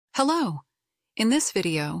Hello! In this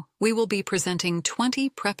video, we will be presenting 20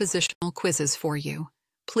 prepositional quizzes for you.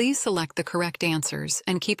 Please select the correct answers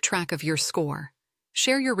and keep track of your score.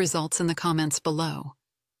 Share your results in the comments below.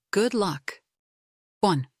 Good luck!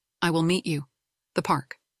 1. I will meet you. The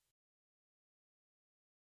park.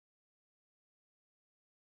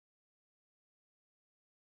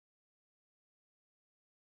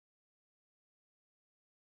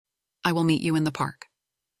 I will meet you in the park.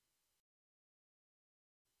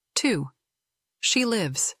 2. She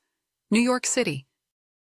lives. New York City.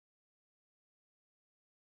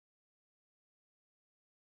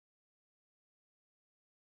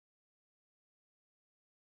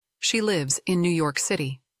 She lives in New York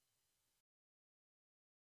City.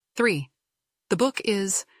 3. The book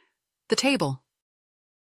is the table.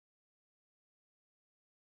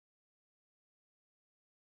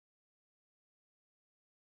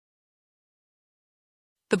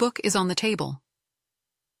 The book is on the table.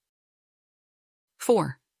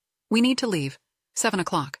 4. We need to leave. 7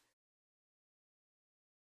 o'clock.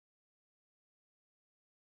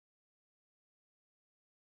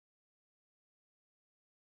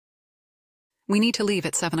 We need to leave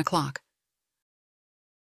at 7 o'clock.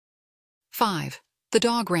 5. The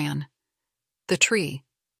dog ran. The tree.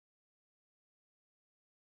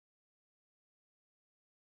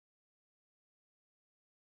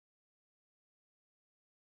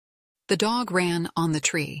 The dog ran on the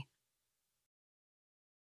tree.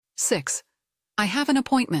 6. I have an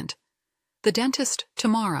appointment. The dentist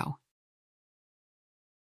tomorrow.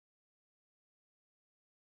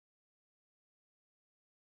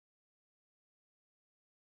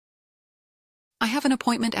 I have an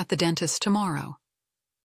appointment at the dentist tomorrow.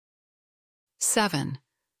 7.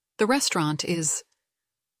 The restaurant is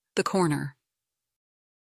the corner.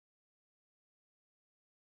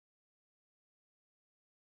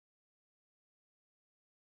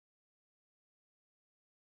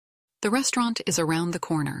 The restaurant is around the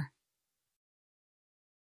corner.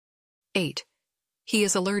 8. He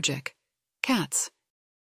is allergic. Cats.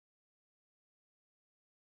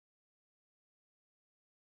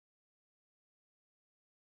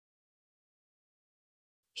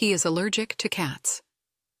 He is allergic to cats.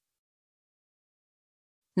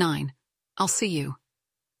 9. I'll see you.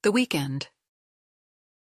 The weekend.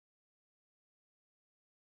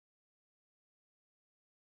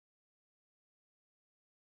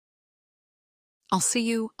 I'll see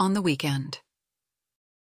you on the weekend.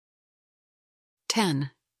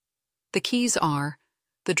 10. The keys are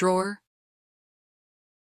the drawer,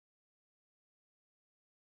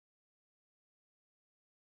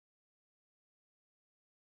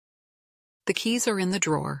 the keys are in the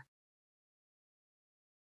drawer.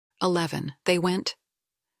 11. They went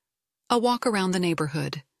a walk around the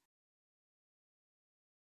neighborhood.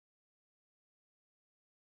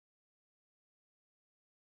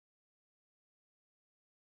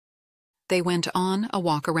 They went on a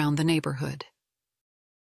walk around the neighborhood.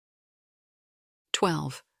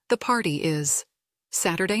 12. The party is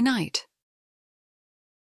Saturday night.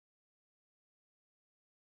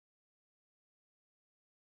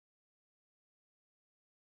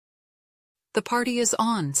 The party is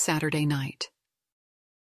on Saturday night.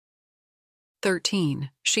 13.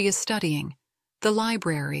 She is studying. The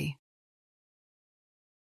library.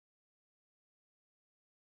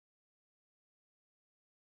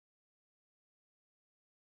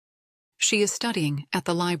 She is studying at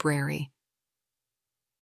the library.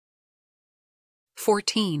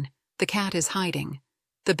 14. The cat is hiding.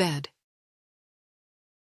 The bed.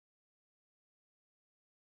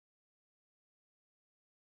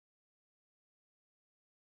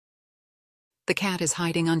 The cat is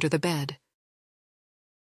hiding under the bed.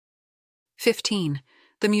 15.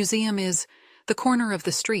 The museum is the corner of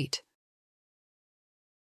the street.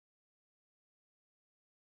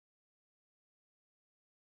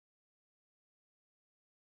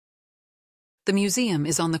 The museum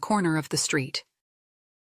is on the corner of the street.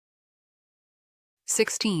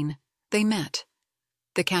 16. They met.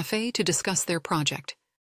 The cafe to discuss their project.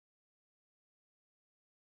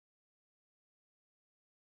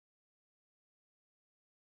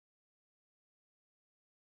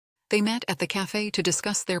 They met at the cafe to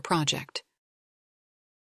discuss their project.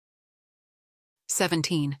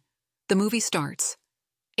 17. The movie starts.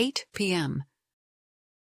 8 p.m.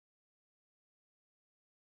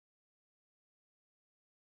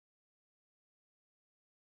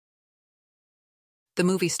 The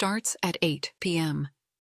movie starts at 8 p.m.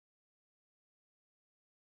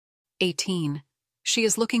 18. She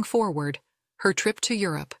is looking forward. Her trip to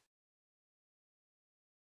Europe.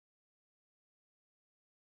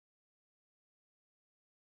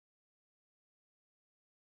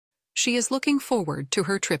 She is looking forward to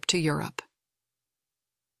her trip to Europe.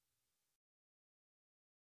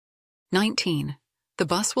 19. The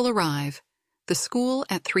bus will arrive. The school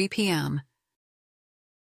at 3 p.m.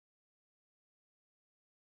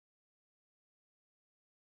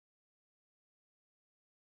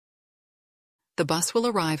 The bus will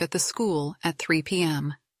arrive at the school at 3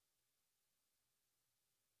 p.m.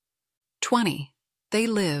 20. They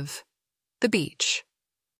live. The beach.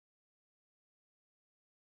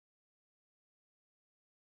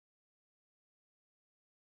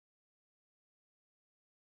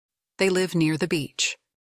 They live near the beach.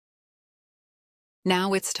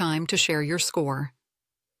 Now it's time to share your score.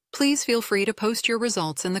 Please feel free to post your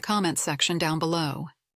results in the comments section down below.